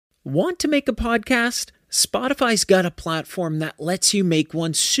Want to make a podcast? Spotify's got a platform that lets you make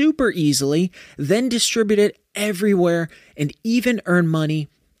one super easily, then distribute it everywhere and even earn money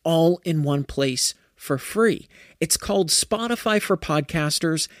all in one place for free. It's called Spotify for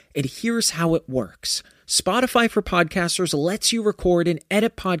Podcasters, and here's how it works. Spotify for Podcasters lets you record and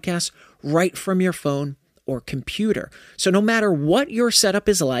edit podcasts right from your phone or computer. So no matter what your setup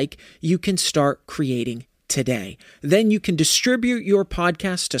is like, you can start creating today. Then you can distribute your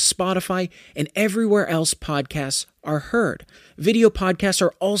podcast to Spotify and everywhere else podcasts are heard. Video podcasts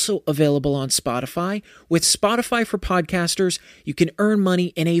are also available on Spotify. With Spotify for Podcasters, you can earn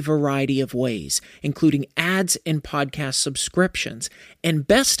money in a variety of ways, including ads and podcast subscriptions. And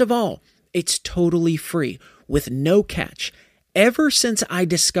best of all, it's totally free with no catch. Ever since I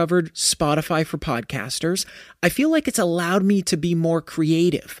discovered Spotify for Podcasters, I feel like it's allowed me to be more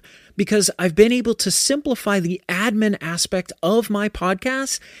creative because I've been able to simplify the admin aspect of my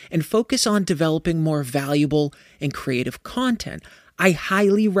podcast and focus on developing more valuable and creative content. I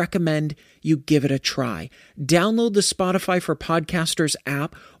highly recommend you give it a try. Download the Spotify for Podcasters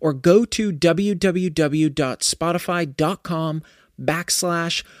app or go to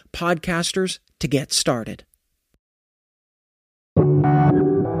www.spotify.com/podcasters to get started.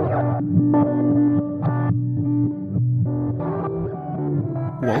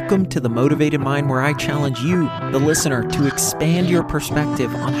 Welcome to The Motivated Mind, where I challenge you, the listener, to expand your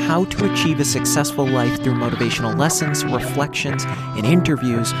perspective on how to achieve a successful life through motivational lessons, reflections, and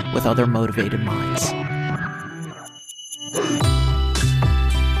interviews with other motivated minds.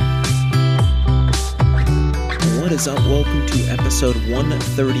 What is up? Welcome to episode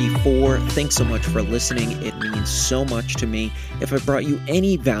 134. Thanks so much for listening. It means so much to me. If I brought you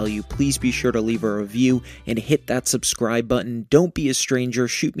any value, please be sure to leave a review and hit that subscribe button. Don't be a stranger.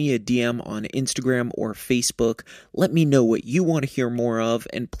 Shoot me a DM on Instagram or Facebook. Let me know what you want to hear more of,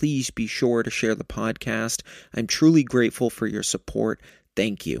 and please be sure to share the podcast. I'm truly grateful for your support.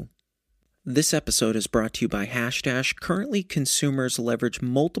 Thank you. This episode is brought to you by Hashdash. Currently, consumers leverage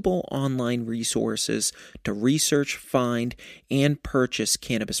multiple online resources to research, find, and purchase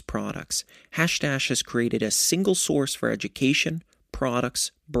cannabis products. Hashdash has created a single source for education,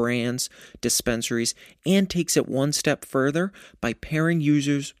 products, brands, dispensaries, and takes it one step further by pairing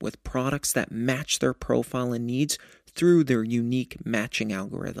users with products that match their profile and needs through their unique matching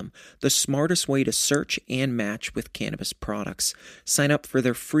algorithm, the smartest way to search and match with cannabis products. Sign up for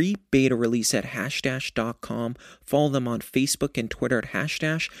their free beta release at hashdash.com. Follow them on Facebook and Twitter at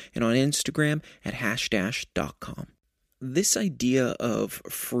Hashdash, and on Instagram at hashdash.com. This idea of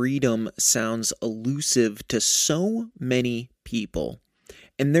freedom sounds elusive to so many people,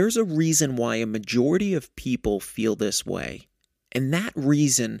 and there's a reason why a majority of people feel this way, and that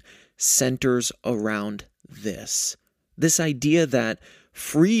reason centers around this idea that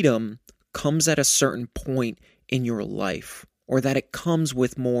freedom comes at a certain point in your life, or that it comes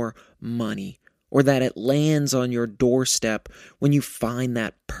with more money, or that it lands on your doorstep when you find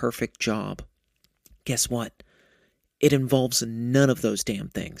that perfect job. Guess what? It involves none of those damn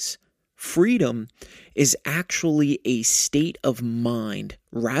things. Freedom is actually a state of mind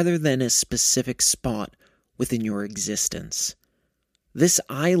rather than a specific spot within your existence. This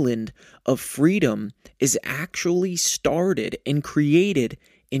island of freedom is actually started and created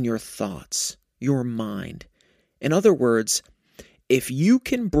in your thoughts, your mind. In other words, if you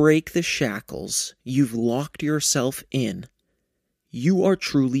can break the shackles you've locked yourself in, you are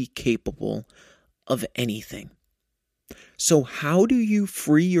truly capable of anything. So how do you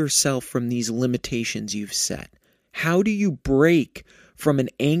free yourself from these limitations you've set? How do you break from an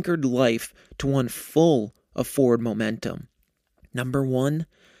anchored life to one full of forward momentum? Number one,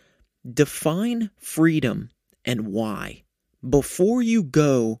 define freedom and why. Before you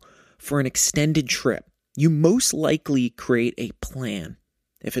go for an extended trip, you most likely create a plan.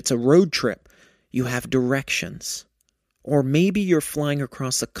 If it's a road trip, you have directions. Or maybe you're flying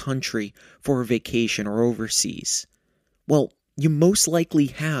across the country for a vacation or overseas. Well, you most likely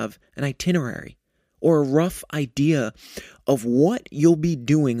have an itinerary or a rough idea of what you'll be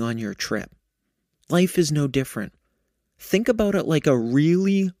doing on your trip. Life is no different. Think about it like a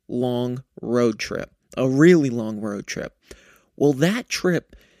really long road trip. Well, that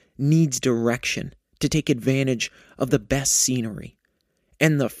trip needs direction to take advantage of the best scenery.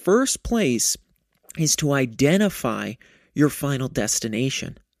 And the first place is to identify your final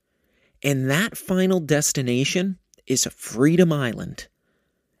destination. And that final destination is Freedom Island.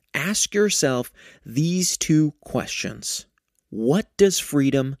 Ask yourself these two questions. What does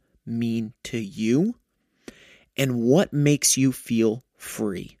freedom mean to you? And what makes you feel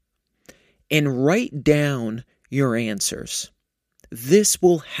free? And write down your answers. This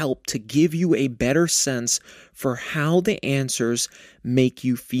will help to give you a better sense for how the answers make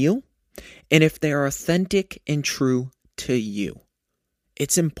you feel and if they are authentic and true to you.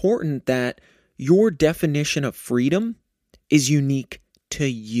 It's important that your definition of freedom is unique to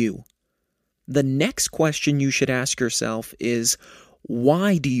you. The next question you should ask yourself is,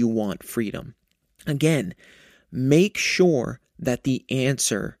 why do you want freedom? Again, make sure that the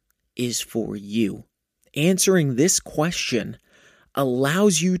answer is for you. Answering this question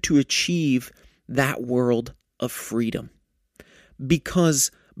allows you to achieve that world of freedom.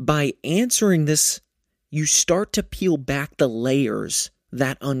 Because by answering this, you start to peel back the layers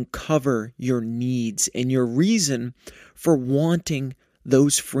that uncover your needs and your reason for wanting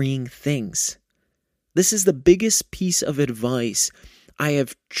those freeing things. This is the biggest piece of advice I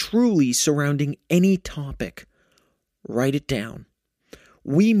have truly surrounding any topic. Write it down.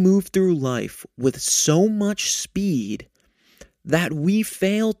 We move through life with so much speed that we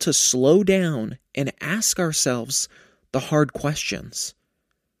fail to slow down and ask ourselves the hard questions.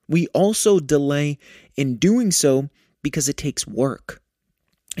 We also delay in doing so because it takes work.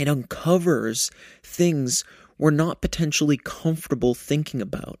 It uncovers things we're not potentially comfortable thinking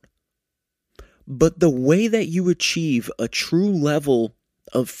about. But the way that you achieve a true level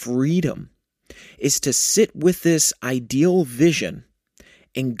of freedom is to sit with this ideal vision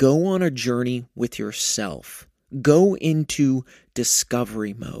and go on a journey with yourself. Go into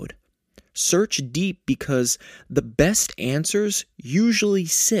discovery mode. Search deep because the best answers usually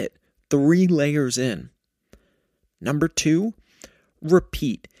sit 3 layers in. Number 2,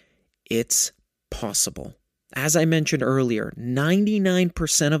 repeat. It's possible. As I mentioned earlier,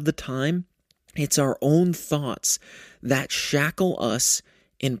 99% of the time, it's our own thoughts that shackle us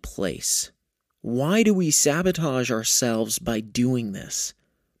in place. Why do we sabotage ourselves by doing this?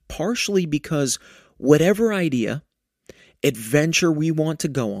 Partially because whatever idea, adventure we want to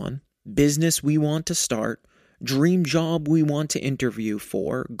go on, business we want to start, dream job we want to interview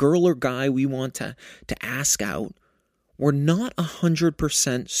for, girl or guy we want to ask out, we're not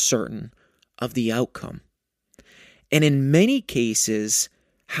 100% certain of the outcome. And in many cases,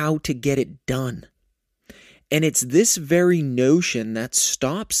 how to get it done. And it's this very notion that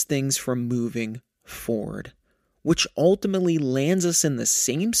stops things from moving forward, which ultimately lands us in the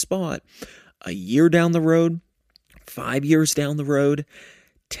same spot a year down the road, 5 years down the road,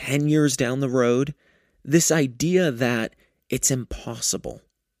 10 years down the road. This idea that it's impossible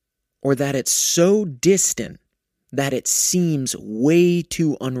or that it's so distant that it seems way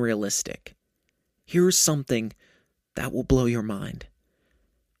too unrealistic. Here's something that will blow your mind.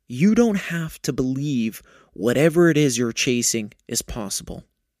 You don't have to believe whatever it is you're chasing is possible,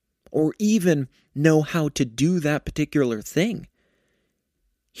 or even know how to do that particular thing.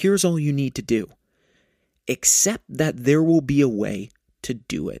 Here's all you need to do. Accept that there will be a way to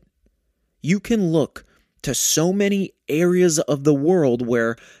do it. You can look to so many areas of the world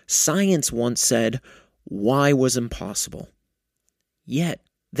where science once said, why was impossible? Yet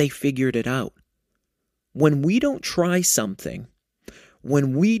they figured it out. When we don't try something,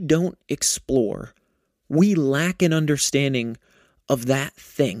 when we don't explore, we lack an understanding of that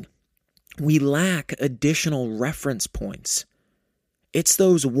thing. We lack additional reference points. It's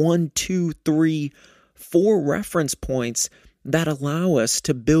those 1, 2, 3, 4 reference points that allow us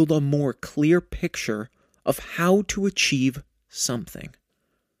to build a more clear picture of how to achieve something.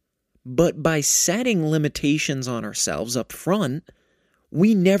 But by setting limitations on ourselves up front,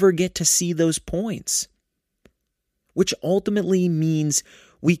 we never get to see those points, which ultimately means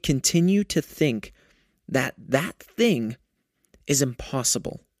we continue to think that that thing is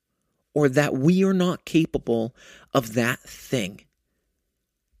impossible or that we are not capable of that thing.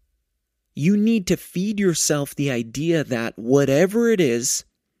 You need to feed yourself the idea that whatever it is,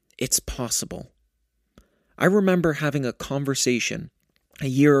 it's possible. I remember having a conversation a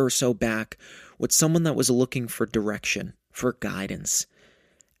year or so back with someone that was looking for direction, for guidance.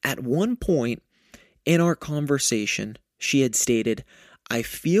 At one point in our conversation, she had stated, "I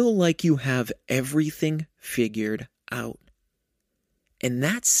feel like you have everything figured out." And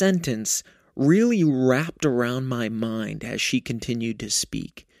that sentence really wrapped around my mind as she continued to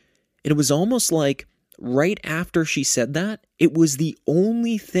speak. It was almost like right after she said that, it was the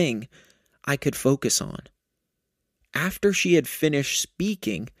only thing I could focus on. After she had finished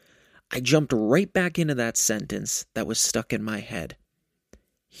speaking, I jumped right back into that sentence that was stuck in my head.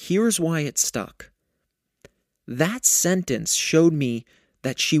 Here's why it stuck. That sentence showed me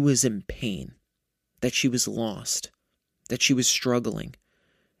that she was in pain, that she was lost, that she was struggling,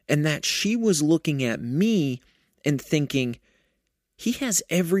 and that she was looking at me and thinking, he has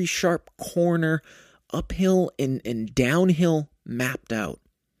every sharp corner, uphill and downhill mapped out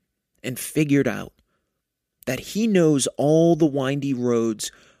and figured out that he knows all the windy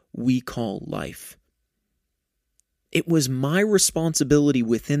roads we call life. It was my responsibility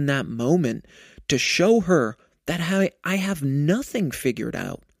within that moment to show her that I have nothing figured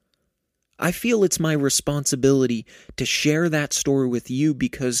out. I feel it's my responsibility to share that story with you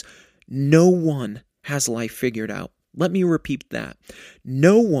because no one has life figured out. Let me repeat that.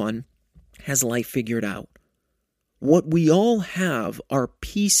 No one has life figured out. What we all have are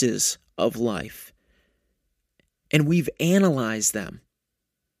pieces of life, and we've analyzed them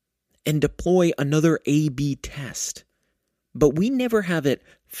and deploy another A/B test, but we never have it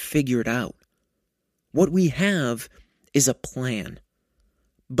figured out. What we have is a plan,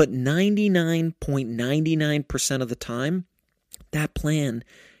 but 99.99% of the time, that plan,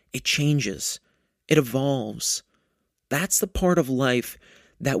 it changes, it evolves. That's the part of life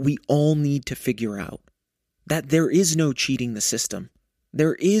that we all need to figure out. That there is no cheating the system.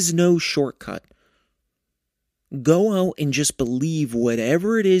 There is no shortcut. Go out and just believe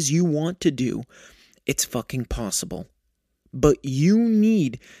whatever it is you want to do, it's fucking possible. But you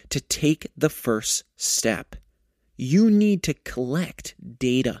need to take the first step. You need to collect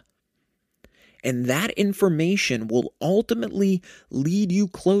data. And that information will ultimately lead you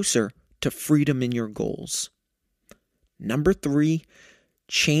closer to freedom in your goals. Number 3,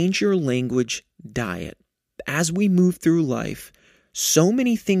 change your language diet. As we move through life, so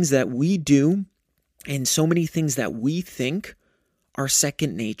many things that we do and so many things that we think are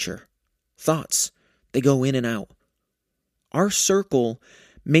second nature. Thoughts, they go in and out. Our circle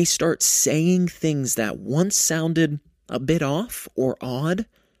may start saying things that once sounded a bit off or odd,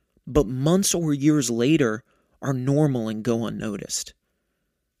 but months or years later are normal and go unnoticed.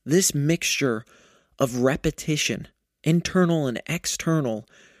 This mixture of repetition, internal and external,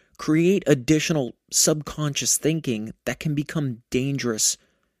 create additional subconscious thinking that can become dangerous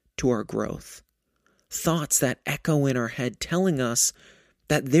to our growth. Thoughts that echo in our head telling us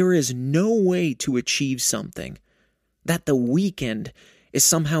that there is no way to achieve something, that the weekend is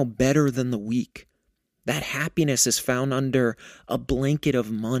somehow better than the week, that happiness is found under a blanket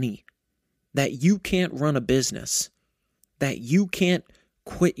of money, that you can't run a business, that you can't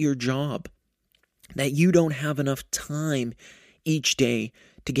quit your job, that you don't have enough time each day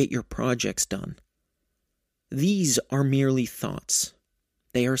to get your projects done. These are merely thoughts.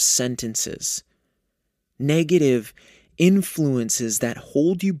 They are sentences, negative influences that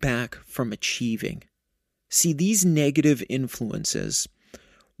hold you back from achieving. See, these negative influences,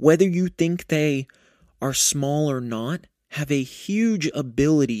 whether you think they are small or not, have a huge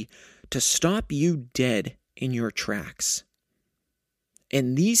ability to stop you dead in your tracks.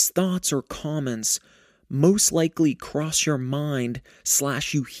 And these thoughts or comments most likely cross your mind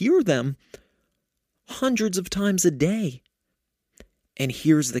 / you hear them hundreds of times a day. And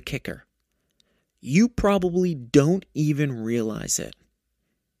here's the kicker. You probably don't even realize it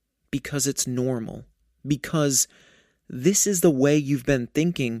because it's normal, because this is the way you've been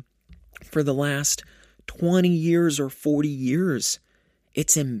thinking for the last 20 years or 40 years.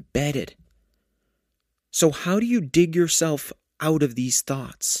 It's embedded. So how do you dig yourself out of these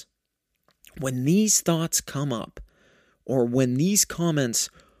thoughts? When these thoughts come up, or when these comments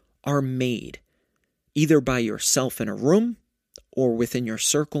are made, either by yourself in a room or within your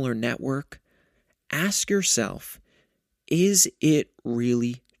circle or network, ask yourself, is it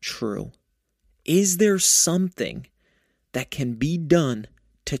really true? Is there something that can be done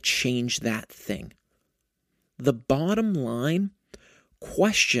to change that thing? The bottom line,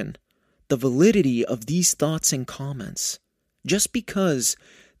 question the validity of these thoughts and comments. Just because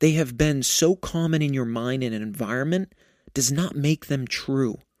they have been so common in your mind and environment does not make them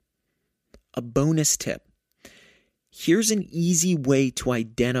true. A bonus tip. Here's an easy way to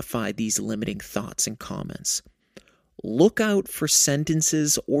identify these limiting thoughts and comments. Look out for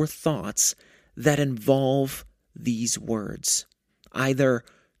sentences or thoughts that involve these words. Either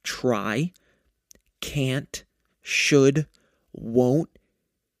try, can't, should, won't.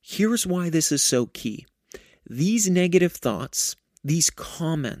 Here's why this is so key. These negative thoughts, these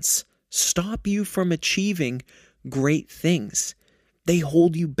comments, stop you from achieving great things. They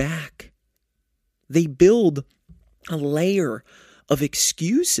hold you back. They build a layer of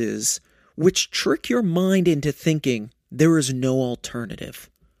excuses which trick your mind into thinking there is no alternative,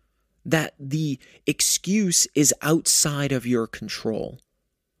 that the excuse is outside of your control,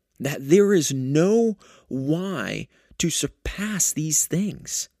 that there is no why to surpass these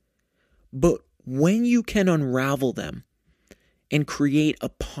things. But when you can unravel them and create a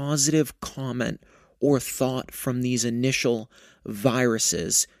positive comment or thought from these initial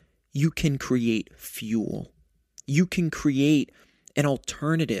viruses, you can create fuel. you can create an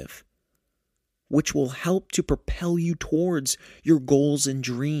alternative which will help to propel you towards your goals and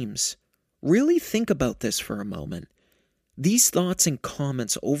dreams. Really think about this for a moment. These thoughts and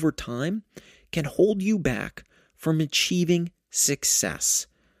comments over time can hold you back from achieving success,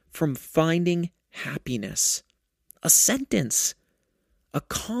 from finding happiness. A sentence, a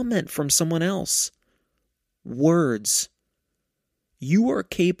comment from someone else, words. You are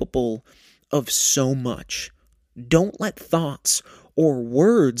capable of so much. Don't let thoughts or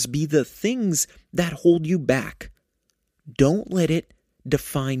words be the things that hold you back. Don't let it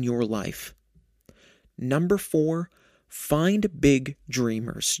define your life. Number 4, find big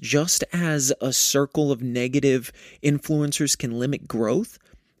dreamers. Just as a circle of negative influencers can limit growth,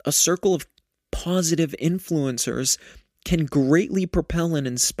 a circle of positive influencers can greatly propel and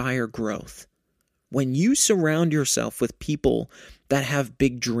inspire growth. When you surround yourself with people that have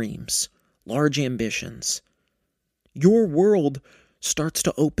big dreams, large ambitions, your world starts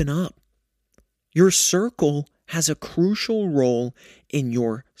to open up. Your circle has a crucial role in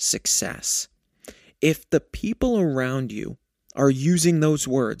your success. If the people around you are using those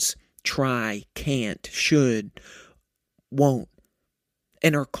words, try, can't, should, won't,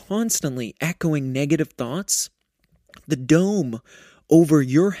 and are constantly echoing negative thoughts, the dome over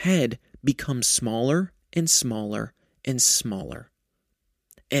your head becomes smaller and smaller and smaller.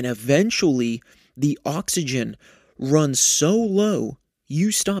 And eventually, the oxygen runs so low,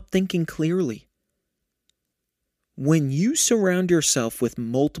 you stop thinking clearly. When you surround yourself with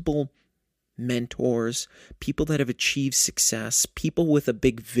multiple mentors, people that have achieved success, people with a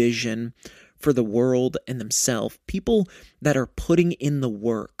big vision for the world and themselves, people that are putting in the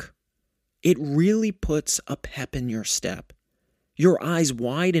work, it really puts a pep in your step. Your eyes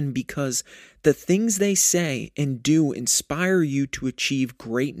widen because the things they say and do inspire you to achieve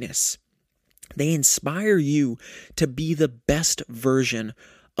greatness. They inspire you to be the best version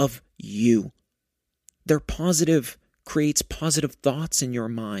of you. Their positive creates positive thoughts in your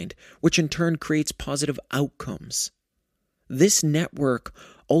mind, which in turn creates positive outcomes. This network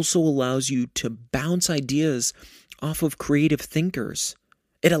also allows you to bounce ideas off of creative thinkers.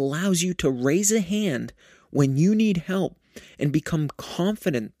 It allows you to raise a hand when you need help and become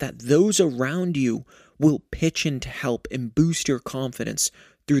confident that those around you will pitch in to help and boost your confidence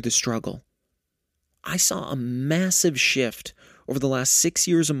through the struggle. I saw a massive shift over the last 6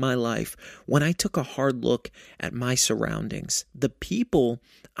 years of my life when I took a hard look at my surroundings, the people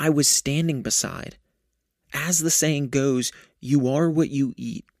I was standing beside. As the saying goes, you are what you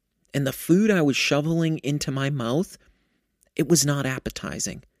eat. And the food I was shoveling into my mouth, it was not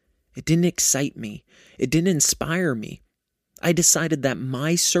appetizing. It didn't excite me. It didn't inspire me. I decided that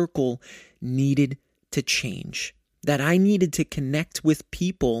my circle needed to change, that I needed to connect with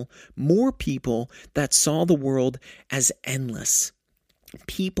people, more people that saw the world as endless,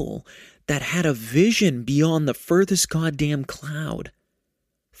 people that had a vision beyond the furthest goddamn cloud.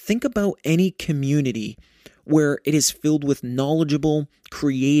 Think about any community where it is filled with knowledgeable,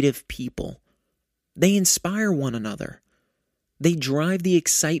 creative people. They inspire one another. They drive the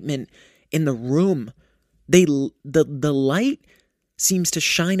excitement in the room. The light seems to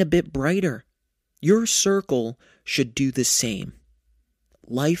shine a bit brighter. Your circle should do the same.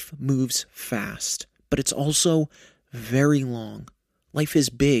 Life moves fast, but it's also very long. Life is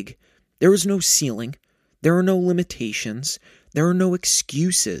big. There is no ceiling. There are no limitations. There are no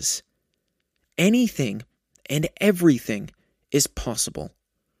excuses. Anything and everything is possible.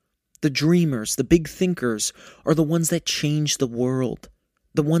 The dreamers, the big thinkers, are the ones that change the world,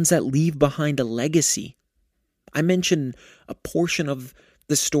 the ones that leave behind a legacy. I mentioned a portion of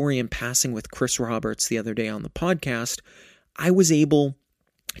the story in passing with Chris Roberts the other day on the podcast. I was able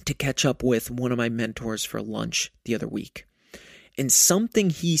to catch up with one of my mentors for lunch the other week. And something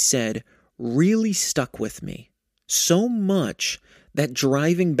he said really stuck with me. So much that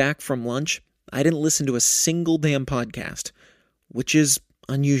driving back from lunch, I didn't listen to a single damn podcast, which is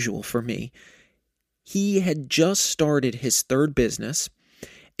unusual for me. He had just started his third business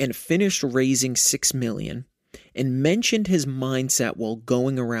and finished raising $6 million and mentioned his mindset while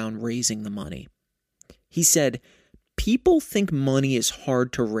going around raising the money. He said, people think money is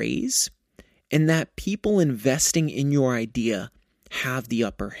hard to raise and that people investing in your idea have the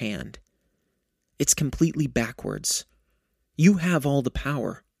upper hand. It's completely backwards. You have all the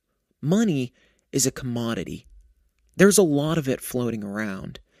power. Money is a commodity. There's a lot of it floating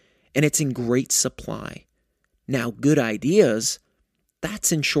around, and it's in great supply. Now, good ideas,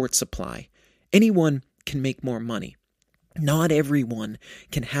 that's in short supply. Anyone can make more money. Not everyone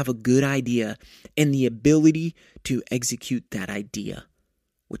can have a good idea and the ability to execute that idea,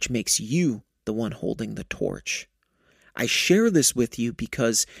 which makes you the one holding the torch. I share this with you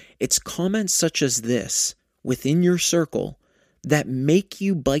because it's comments such as this within your circle that make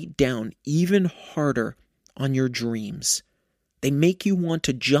you bite down even harder on your dreams. They make you want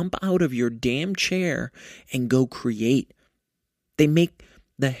to jump out of your damn chair and go create. They make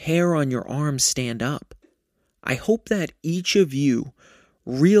the hair on your arms stand up. I hope that each of you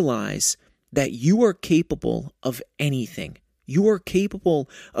realize that you are capable of anything. You are capable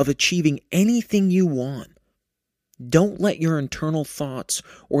of achieving anything you want. Don't let your internal thoughts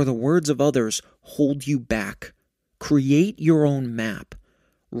or the words of others hold you back. Create your own map.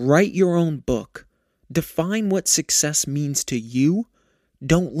 Write your own book. Define what success means to you.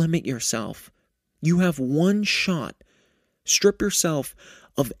 Don't limit yourself. You have one shot. Strip yourself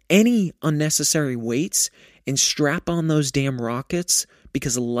of any unnecessary weights and strap on those damn rockets,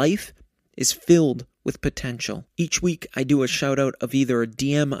 because life is filled with potential. Each week I do a shout out of either a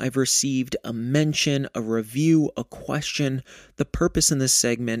DM I've received, a mention, a review, a question. The purpose in this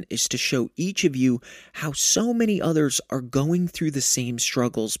segment is to show each of you how so many others are going through the same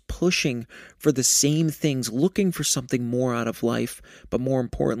struggles, pushing for the same things, looking for something more out of life, but more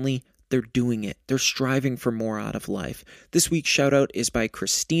importantly, they're doing it. They're striving for more out of life. This week's shout out is by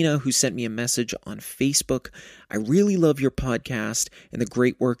Christina, who sent me a message on Facebook. I really love your podcast and the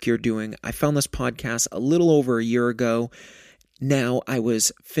great work you're doing. I found this podcast a little over a year ago. Now I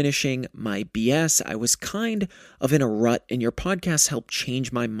was finishing my BS. I was kind of in a rut, and your podcast helped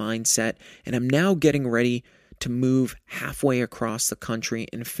change my mindset, and I'm now getting ready to move halfway across the country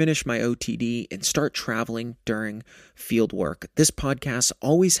and finish my OTD and start traveling during field work. This podcast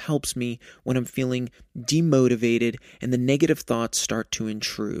always helps me when I'm feeling demotivated and the negative thoughts start to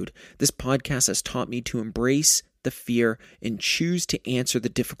intrude. This podcast has taught me to embrace the fear and choose to answer the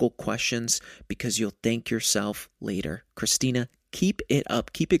difficult questions, because you'll thank yourself later. Christina, keep it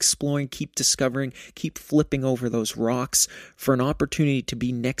up. Keep exploring, keep discovering, keep flipping over those rocks. For an opportunity to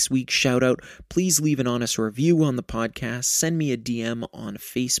be next week's shout out, please leave an honest review on the podcast. Send me a DM on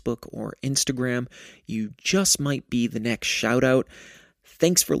Facebook or Instagram. You just might be the next shout out.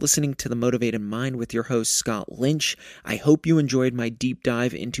 Thanks for listening to The Motivated Mind with your host, Scott Lynch. I hope you enjoyed my deep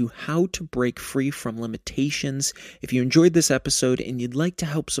dive into how to break free from limitations. If you enjoyed this episode and you'd like to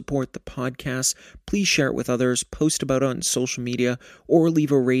help support the podcast, please share it with others, post about it on social media, or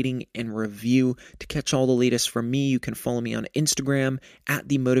leave a rating and review. To catch all the latest from me, you can follow me on Instagram at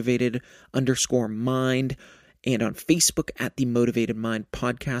 @themotivated_mind. And on Facebook at The Motivated Mind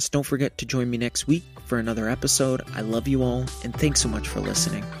Podcast. Don't forget to join me next week for another episode. I love you all, and thanks so much for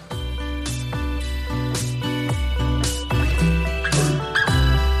listening.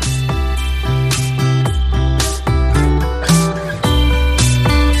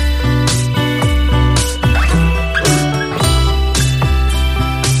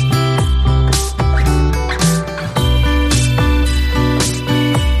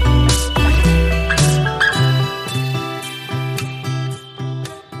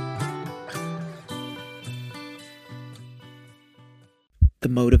 The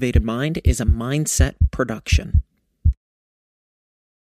Motivated Mind is a mindset production.